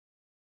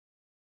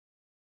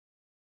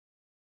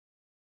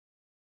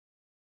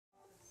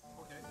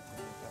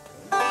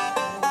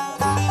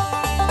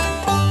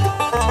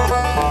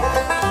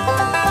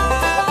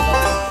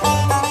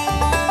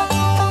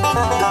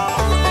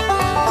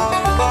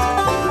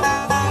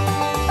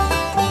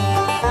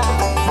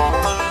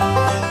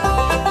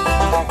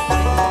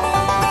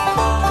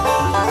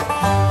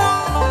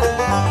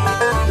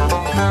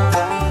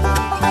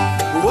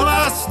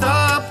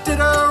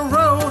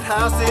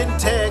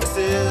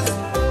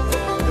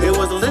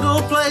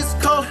place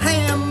called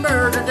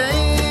Hamburger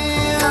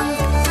Dan.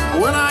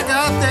 When I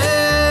got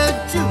there,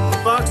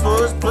 jukebox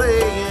was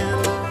playing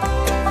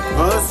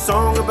a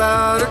song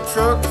about a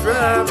truck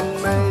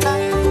driving man.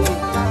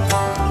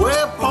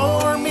 Well,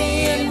 pour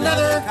me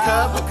another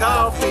cup of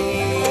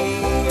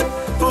coffee,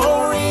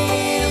 for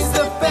he's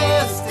the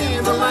best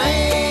in the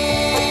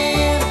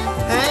land.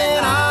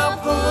 And I'll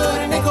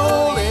put a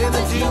nickel in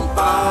the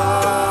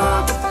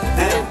jukebox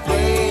and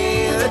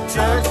play the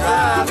truck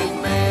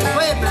driving man.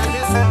 Play it,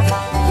 Magnus.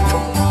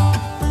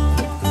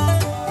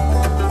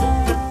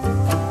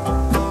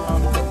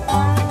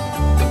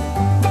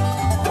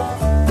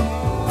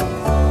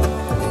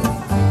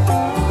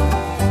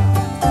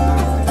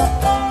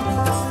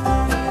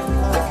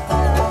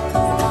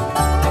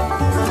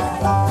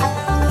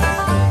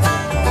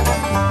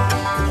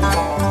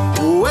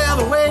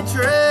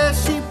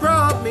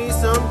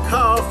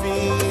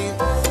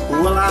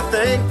 Well, I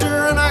thanked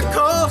her and I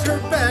called her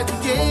back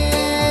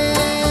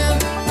again.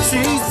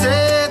 She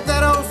said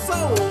that old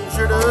soul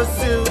sure does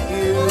suit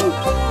you.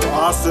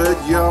 I said,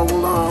 yeah,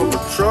 well, I'm a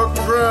truck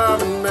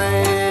driving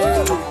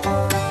man.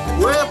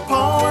 Well,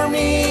 pour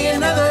me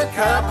another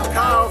cup of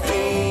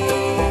coffee,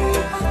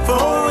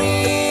 for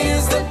he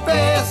is the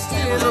best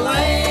in the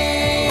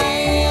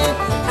land.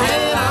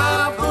 And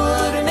I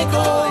put a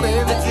nickel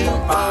in the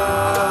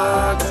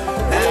jukebox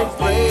and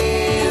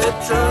play the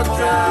truck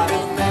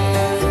driving man.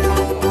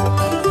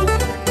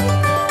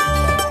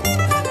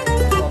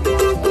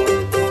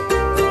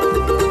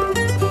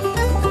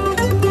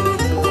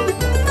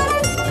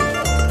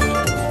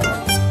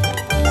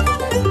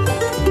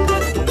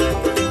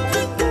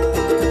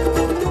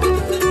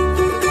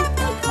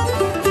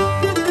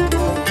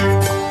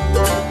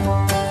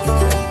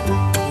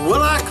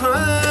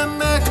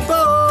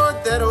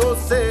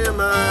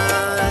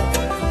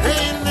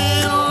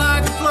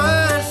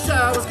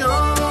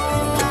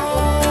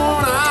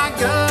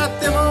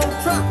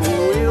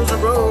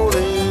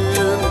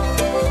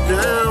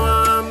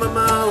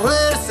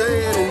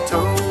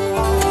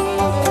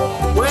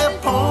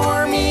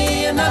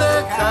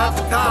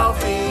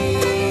 Coffee,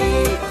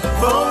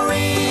 for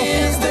he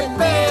is the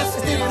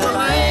best in the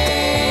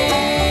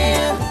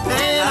land.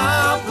 And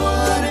I'll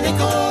put a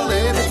nickel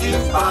in the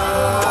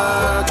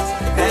jukebox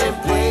and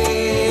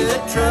play the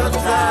truck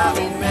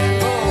driving man.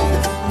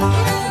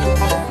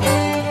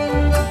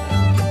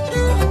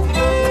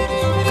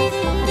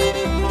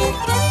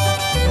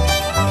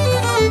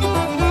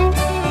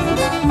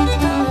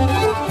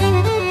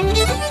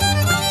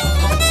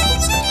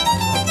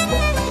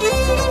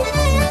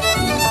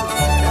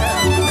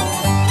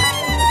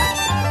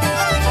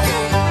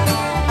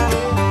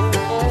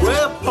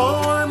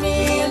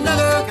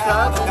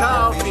 Coffee.